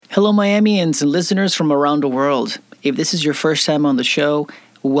Hello, Miamians and listeners from around the world. If this is your first time on the show,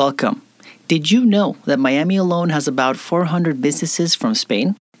 welcome. Did you know that Miami alone has about 400 businesses from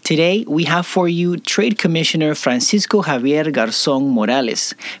Spain? Today, we have for you Trade Commissioner Francisco Javier Garzón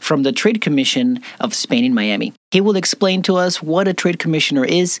Morales from the Trade Commission of Spain in Miami. He will explain to us what a trade commissioner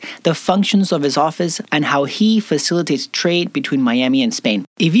is, the functions of his office, and how he facilitates trade between Miami and Spain.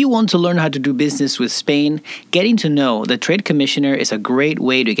 If you want to learn how to do business with Spain, getting to know the trade commissioner is a great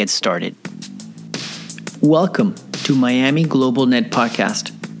way to get started. Welcome to Miami Global Net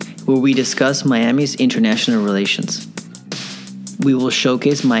Podcast, where we discuss Miami's international relations. We will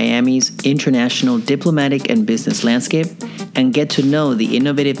showcase Miami's international diplomatic and business landscape and get to know the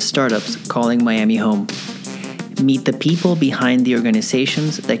innovative startups calling Miami home. Meet the people behind the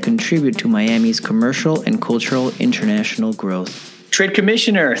organizations that contribute to Miami's commercial and cultural international growth. Trade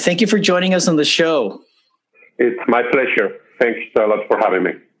Commissioner, thank you for joining us on the show. It's my pleasure. Thanks a lot for having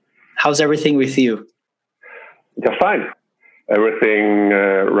me. How's everything with you? Just fine. Everything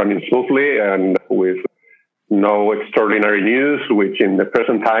running smoothly and with no extraordinary news, which in the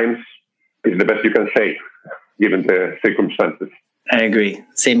present times is the best you can say, given the circumstances. I agree.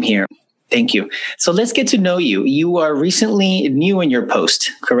 Same here. Thank you. So let's get to know you. You are recently new in your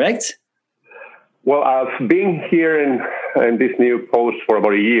post, correct? Well, I've been here in this new post for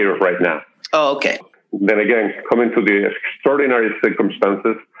about a year right now. Oh, okay. Then again, coming to the extraordinary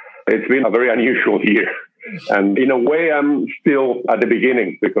circumstances, it's been a very unusual year. And in a way, I'm still at the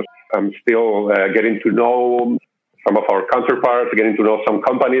beginning because I'm still getting to know some of our counterparts, getting to know some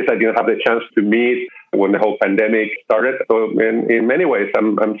companies I didn't have the chance to meet when the whole pandemic started. So in many ways,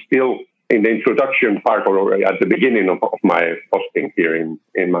 I'm still in the introduction part or at the beginning of my posting here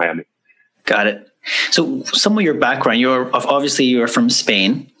in Miami. Got it. So some of your background, you're from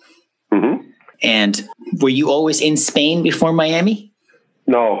Spain. Mm-hmm. And were you always in Spain before Miami?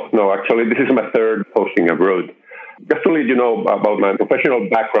 No, actually, this is my third posting abroad. Just to let you know about my professional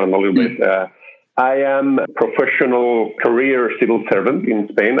background a little bit. I am a professional career civil servant in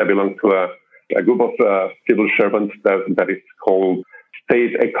Spain. I belong to a group of civil servants that is called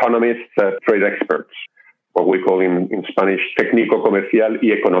State Economists, Trade Experts, what we call in Spanish, Técnico Comercial y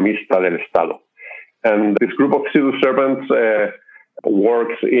Economista del Estado. And this group of civil servants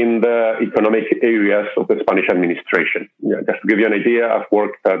works in the economic areas of the Spanish administration. Just to give you an idea, I've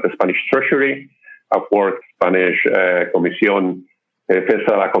worked at the Spanish Treasury. I've worked Spanish Comisión de Defensa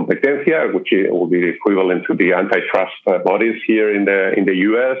de la Competencia, which will be equivalent to the antitrust bodies here in the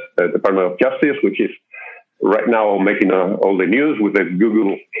U.S., the Department of Justice, which is right now making all the news with the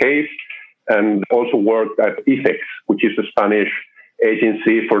Google case, and also worked at ICEX, which is the Spanish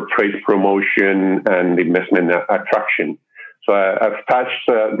Agency for Trade Promotion and Investment Attraction. So I've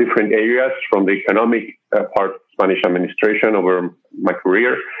touched different areas from the economic part of Spanish administration over my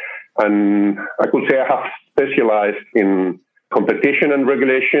career. And I could say I have specialized in competition and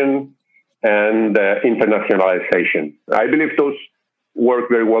regulation and internationalization. I believe those work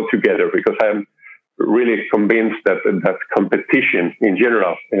very well together because I'm really convinced that competition in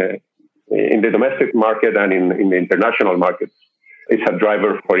general, in the domestic market and in the international markets, is a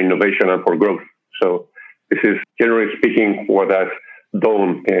driver for innovation and for growth. So this is, generally speaking, what I've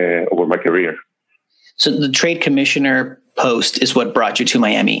done over my career. So the Trade Commissioner post is what brought you to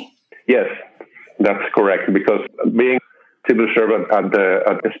Miami? Yes, that's correct. Because being civil servant at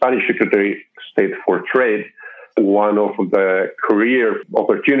the Spanish Secretary of State for Trade, one of the career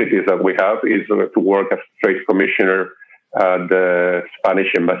opportunities that we have is to work as Trade Commissioner at the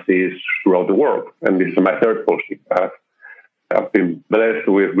Spanish embassies throughout the world. And this is my third posting. I've been blessed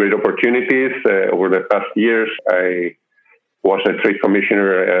with great opportunities. Over the past years, I was a Trade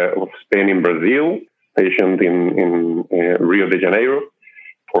Commissioner of Spain in Brazil, stationed in Rio de Janeiro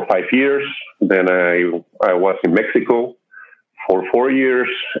for 5 years. Then I was in Mexico for 4 years.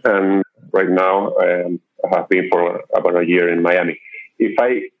 And right now, I have been for about a year in Miami. If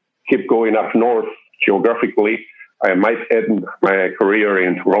I keep going up north geographically, I might end my career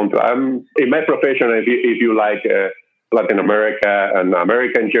in Toronto. I'm in my profession, if you like, Latin America and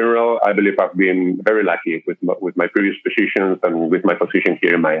America in general, I believe I've been very lucky with my previous positions and with my position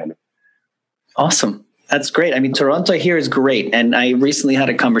here in Miami. Awesome. That's great. I mean, Toronto here is great. And I recently had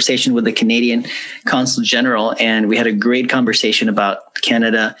a conversation with the Canadian Consul General, and we had a great conversation about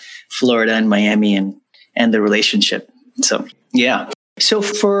Canada, Florida, and Miami and the relationship. So, yeah. So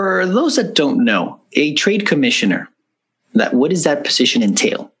for those that don't know, a trade commissioner, what does that position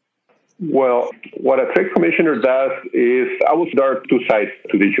entail? Well, what a trade commissioner does is, I would start two sides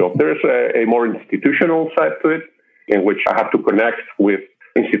to the job. There's a more institutional side to it, in which I have to connect with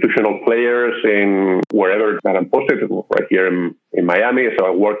institutional players in wherever that I'm posted, right here in Miami. So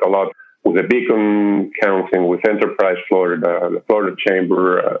I work a lot with the Beacon Council, with Enterprise Florida, the Florida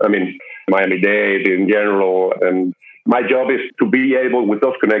Chamber, Miami-Dade in general. And my job is to be able, with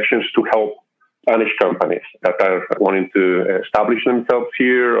those connections, to help Spanish companies that are wanting to establish themselves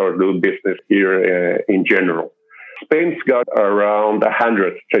here or do business here in general. Spain's got around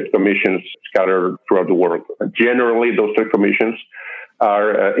 100 trade commissions scattered throughout the world. Generally, those trade commissions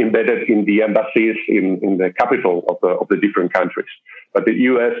are embedded in the embassies in the capital of the different countries. But the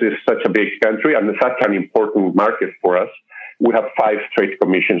U.S. is such a big country and such an important market for us. We have 5 trade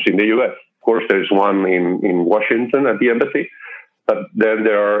commissions in the U.S. Of course, there's one in Washington at the embassy, but then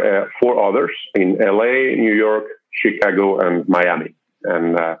there are 4 others in L.A., New York, Chicago, and Miami.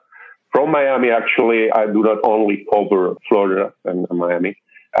 And from Miami, actually, I do not only cover Florida and Miami.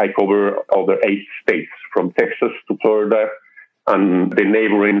 I cover other 8 states, from Texas to Florida and the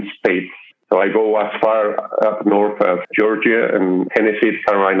neighboring states. So I go as far up north as Georgia, and Tennessee,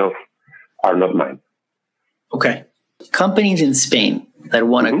 Carolinas are not mine. Okay. Companies in Spain that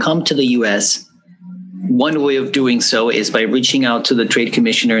want to come to the U.S., one way of doing so is by reaching out to the trade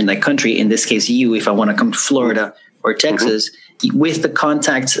commissioner in that country, in this case you, if I want to come to Florida or Texas, with the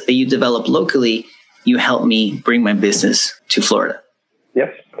contacts that you develop locally, you help me bring my business to Florida.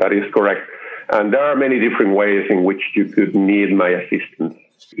 Yes, that is correct. And there are many different ways in which you could need my assistance.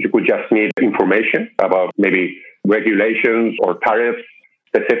 You could just need information about maybe regulations or tariffs,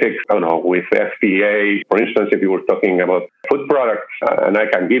 specifics, with FTA. For instance, if you were talking about food products, and I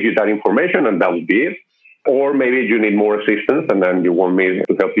can give you that information and that would be it. Or maybe you need more assistance and then you want me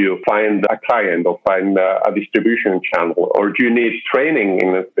to help you find a client or find a distribution channel, or do you need training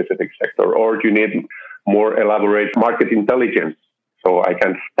in a specific sector, or do you need more elaborate market intelligence? So I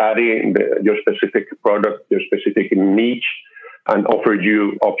can study your specific product, your specific niche, and offer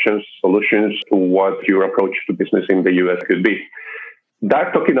you options, solutions to what your approach to business in the U.S. could be.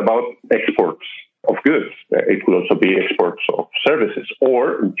 That's talking about exports of goods. It could also be exports of services,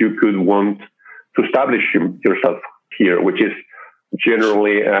 or you could want to establish yourself here, which is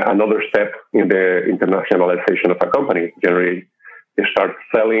generally another step in the internationalization of a company. Generally, they start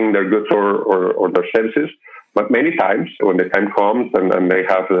selling their goods or their services. But many times, when the time comes and they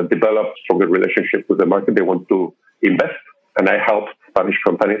have developed stronger relationship with the market, they want to invest. And I help Spanish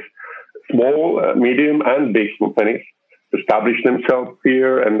companies, small, medium, and big companies, establish themselves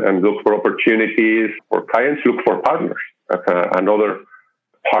here and look for opportunities for clients, look for partners. That's another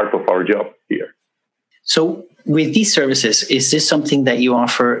part of our job here. So with these services, is this something that you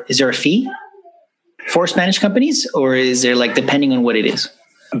offer? Is there a fee for Spanish companies, or is there depending on what it is?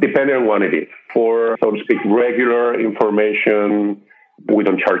 Depending on what it is. For, so to speak, regular information, we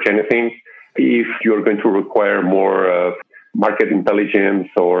don't charge anything. If you're going to require more market intelligence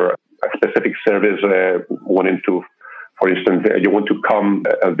or a specific service, wanting to, for instance, you want to come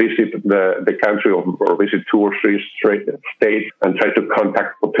visit the country or visit 2 or 3 states and try to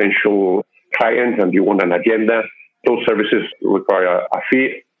contact potential clients and you want an agenda, those services require a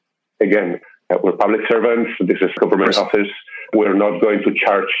fee. Again, we're public servants. This is government office. We're not going to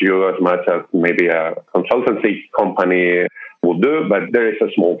charge you as much as maybe a consultancy company would do, but there is a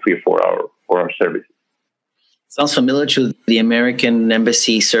small fee for our service. Sounds familiar to the American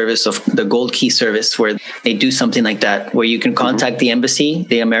Embassy service of the Gold Key service, where they do something like that, where you can contact the embassy,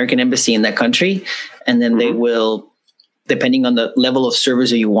 the American embassy in that country, and then they will, depending on the level of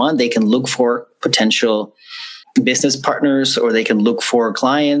service that you want, they can look for potential business partners, or they can look for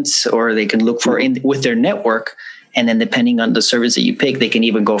clients, or they can look for with their network. And then depending on the service that you pick, they can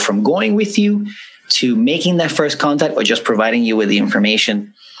even go from going with you to making that first contact or just providing you with the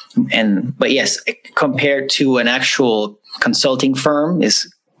information. But yes, compared to an actual consulting firm,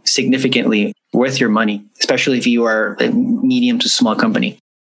 is significantly worth your money, especially if you are a medium to small company.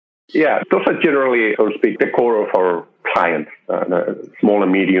 Yeah, those are generally, so to speak, the core of our clients, small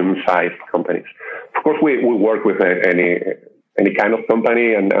and medium-sized companies. Of course, we work with any kind of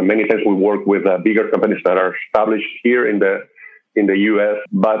company, and many times we work with bigger companies that are established here in the U.S.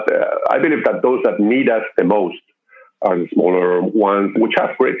 But I believe that those that need us the most are the smaller ones, which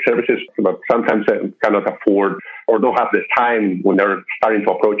have great services, but sometimes cannot afford or don't have the time when they're starting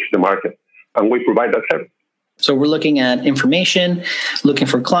to approach the market. And we provide that service. So we're looking at information, looking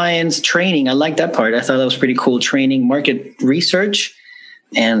for clients, training. I like that part. I thought that was pretty cool. Training, market research,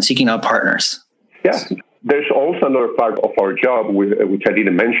 and seeking out partners. Yeah. There's also another part of our job, which I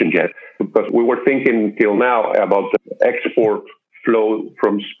didn't mention yet, because we were thinking till now about the export flow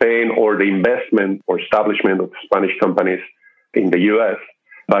from Spain or the investment or establishment of Spanish companies in the U.S.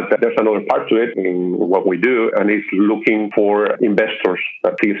 But there's another part to it in what we do, and it's looking for investors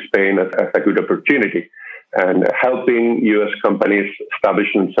that see Spain as a good opportunity and helping U.S. companies establish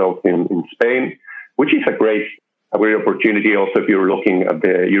themselves in Spain, which is a great opportunity also if you're looking at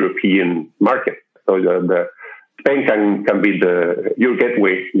the European market. So the Spain can be your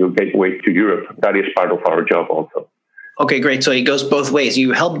gateway to Europe. That is part of our job also. Okay, great. So it goes both ways.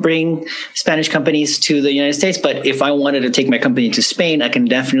 You help bring Spanish companies to the United States, but if I wanted to take my company to Spain, I can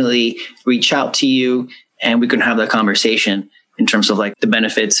definitely reach out to you and we can have that conversation in terms of like the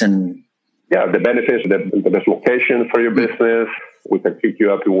benefits and... Yeah, the benefits, the best location for your business. We can pick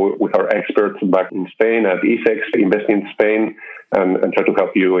you up with our experts back in Spain at ESEX, Invest in Spain, and try to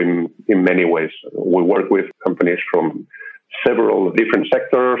help you in many ways. We work with companies from several different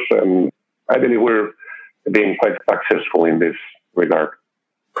sectors, and I believe we're being quite successful in this regard.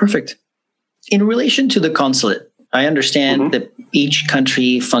 Perfect. In relation to the consulate, I understand that each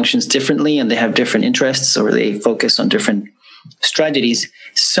country functions differently and they have different interests or they focus on different strategies.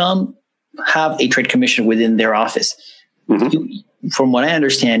 Some have a trade commission within their office. From what I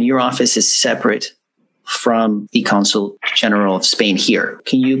understand, your office is separate from the Consul General of Spain here.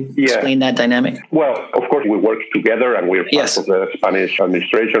 Can you explain that dynamic? Well, of course, we work together and we're part of the Spanish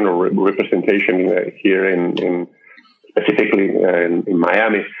administration or representation here in specifically in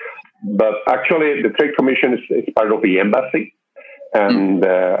Miami. But actually, the Trade Commission is part of the embassy. And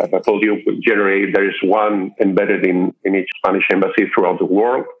as I told you, generally, there is one embedded in each Spanish embassy throughout the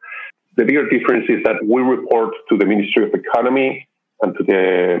world. The bigger difference is that we report to the Ministry of Economy and to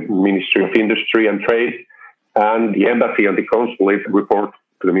the Ministry of Industry and Trade, and the embassy and the consulate report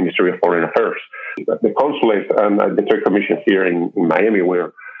to the Ministry of Foreign Affairs. The consulate and the Trade Commission here in Miami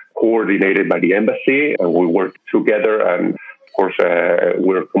were coordinated by the embassy, and we work together, and of course,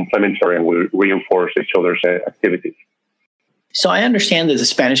 we're complementary and we reinforce each other's activities. So I understand that the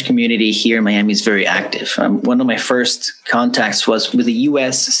Spanish community here in Miami is very active. One of my first contacts was with the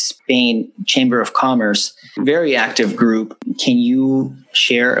U.S.-Spain Chamber of Commerce, very active group. Can you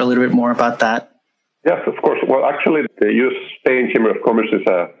share a little bit more about that? Yes, of course. Well, actually, the U.S.-Spain Chamber of Commerce is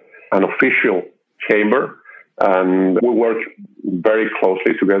an official chamber, and we work very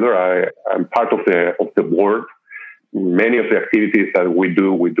closely together. I'm part of the board. Many of the activities that we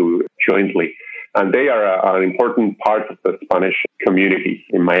do jointly. And they are an important part of the Spanish community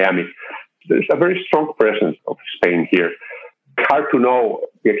in Miami. There's a very strong presence of Spain here. It's hard to know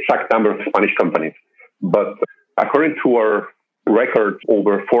the exact number of Spanish companies, but according to our records,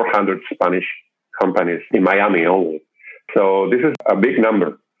 over 400 Spanish companies in Miami only. So this is a big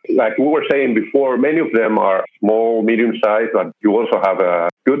number. Like we were saying before, many of them are small, medium-sized, but you also have a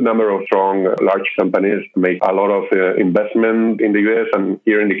good number of strong, large companies that make a lot of investment in the U.S. and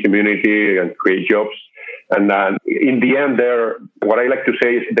here in the community and create jobs. And in the end, what I like to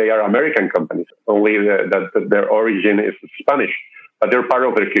say is they are American companies, only that their origin is Spanish, but they're part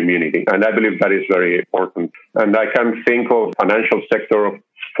of their community. And I believe that is very important. And I can think of financial sector of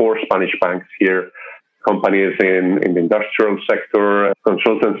 4 Spanish banks here, companies in the industrial sector,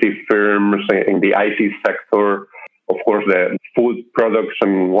 consultancy firms in the IT sector, of course, the food products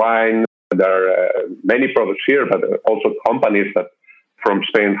and wine. There are many products here, but also companies that from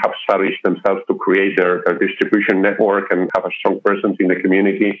Spain have established themselves to create their distribution network and have a strong presence in the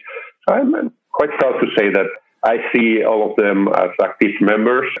community. So I'm quite proud to say that I see all of them as active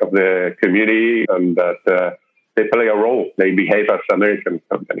members of the community and that they play a role. They behave as American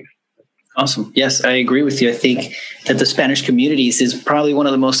companies. Awesome. Yes, I agree with you. I think that the Spanish communities is probably one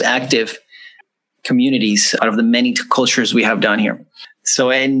of the most active communities out of the many cultures we have down here. So,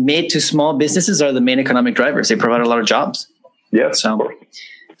 and mid to small businesses are the main economic drivers. They provide a lot of jobs. Yes,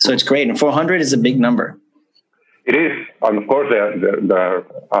 so it's great. And 400 is a big number. It is. And of course, there are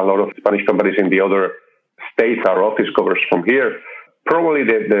a lot of Spanish companies in the other states. Our office covers from here. Probably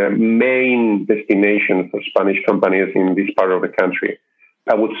the main destination for Spanish companies in this part of the country,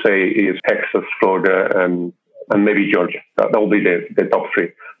 I would say, is Texas, Florida, and maybe Georgia. That will be the top 3.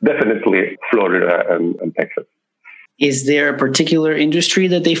 Definitely Florida and Texas. Is there a particular industry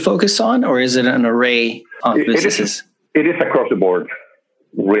that they focus on, or is it an array of businesses? It is across the board,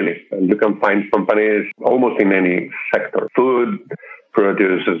 really. And you can find companies almost in any sector. Food,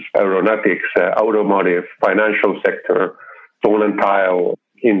 produces, aeronautics, automotive, financial sector, stone and tile,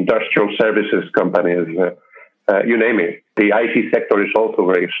 industrial services companies, you name it. The IT sector is also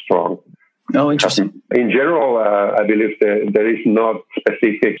very strong. Oh, interesting. In general, I believe there is not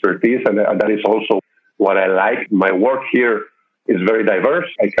specific expertise, and that is also what I like. My work here is very diverse.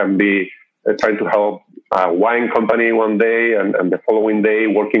 I can be trying to help a wine company one day, and the following day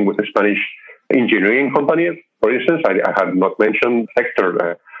working with the Spanish engineering companies. For instance, I had not mentioned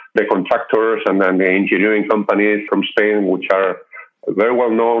sector, the contractors and then the engineering companies from Spain, which are very well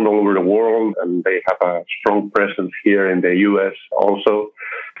known all over the world, and they have a strong presence here in the US also.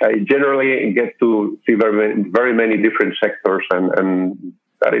 I generally get to see very many different sectors, and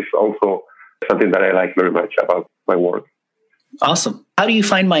that is also something that I like very much about my work. Awesome. How do you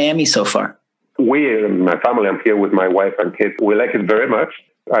find Miami so far? We, my family, I'm here with my wife and kids. We like it very much.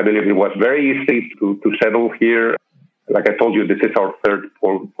 I believe it was very easy to settle here. Like I told you, this is our third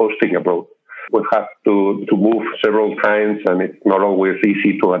posting abroad. We've had to move several times, and it's not always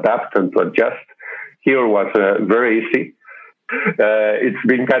easy to adapt and to adjust. Here was very easy. It's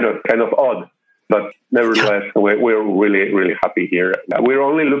been kind of odd, but nevertheless, we're really, really happy here. We're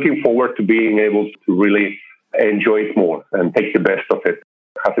only looking forward to being able to really enjoy it more and take the best of it.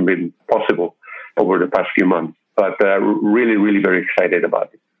 It hasn't been possible over the past few months, but really, really very excited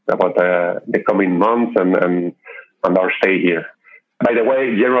about it, about the coming months and our stay here. By the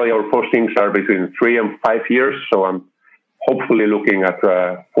way, generally our postings are between 3 and 5 years, so I'm hopefully looking at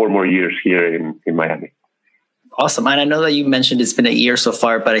 4 more years here in Miami. Awesome. And I know that you mentioned it's been a year so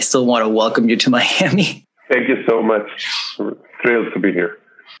far, but I still want to welcome you to Miami. Thank you so much. Thrilled to be here.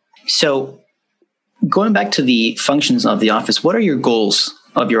 So going back to the functions of the office, what are your goals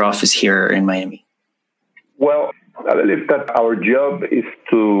of your office here in Miami? Well, I believe that our job is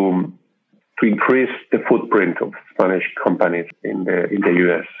to increase the footprint of Spanish companies in the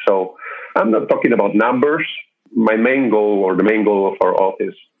US. So I'm not talking about numbers. My main goal, or the main goal of our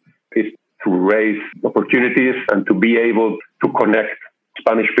office, is to raise opportunities and to be able to connect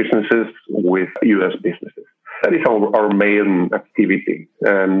Spanish businesses with US businesses. That is our main activity.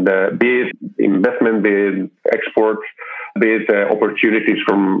 And be it investment, be it exports, be it opportunities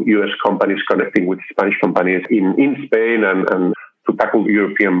from US companies connecting with Spanish companies in Spain and to tackle the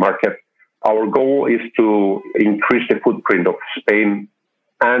European market. Our goal is to increase the footprint of Spain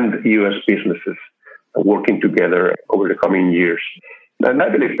and US businesses working together over the coming years. And I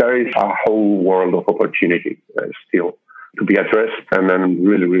believe there is a whole world of opportunity still to be addressed, and I'm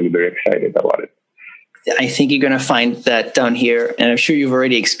really, really very excited about it. I think you're going to find that down here, and I'm sure you've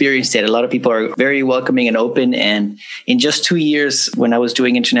already experienced it. A lot of people are very welcoming and open. And in just 2 years, when I was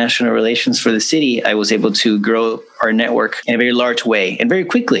doing international relations for the city, I was able to grow our network in a very large way and very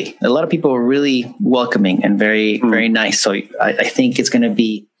quickly. A lot of people were really welcoming and very, very nice. So I think it's going to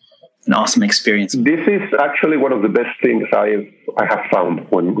be an awesome experience. This is actually one of the best things I have found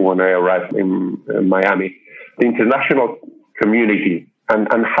when I arrived in Miami. The international community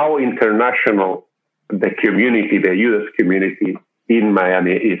and how international the community, the U.S. community in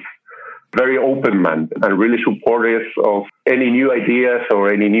Miami is. Very open-minded and really supportive of any new ideas or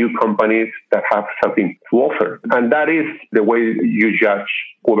any new companies that have something to offer. And that is the way you judge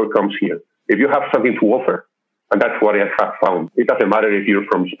whoever comes here. If you have something to offer, and that's what I have found. It doesn't matter if you're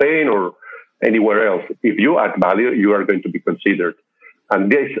from Spain or anywhere else. If you add value, you are going to be considered. And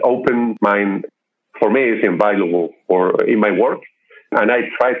this open mind, for me, is invaluable in my work. And I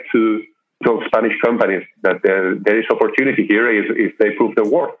try to tell Spanish companies that there is opportunity here if they prove their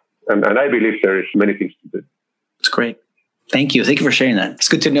worth. And I believe there is many things to do. It's great. Thank you. Thank you for sharing that. It's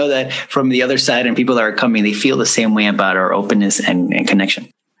good to know that from the other side and people that are coming, they feel the same way about our openness and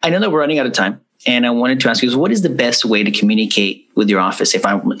connection. I know that we're running out of time, and I wanted to ask you, what is the best way to communicate with your office if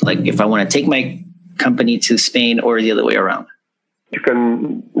I want to take my company to Spain or the other way around? You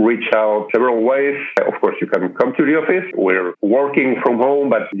can reach out several ways. Of course, you can come to the office. We're working from home,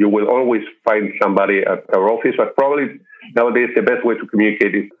 but you will always find somebody at our office. But probably nowadays, the best way to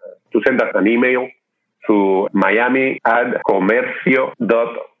communicate is to send us an email to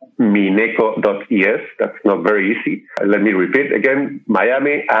miami@comercio.mineco.es. That's not very easy. Let me repeat again,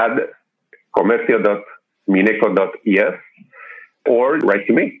 miami@comercio.mineco.es, or write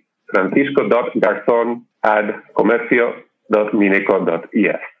to me,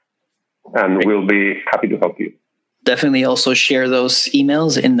 francisco.garzon@comercio.mineco.es, and we'll be happy to help you. Definitely also share those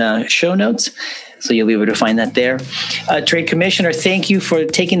emails in the show notes, so you'll be able to find that there. Trade Commissioner, thank you for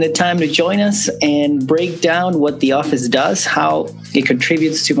taking the time to join us and break down what the office does, how it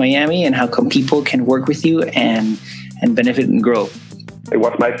contributes to Miami, and how people can work with you and benefit and grow. It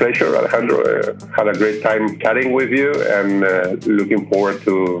was my pleasure, Alejandro. Had a great time chatting with you, and looking forward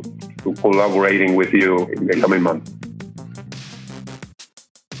to collaborating with you in the coming months.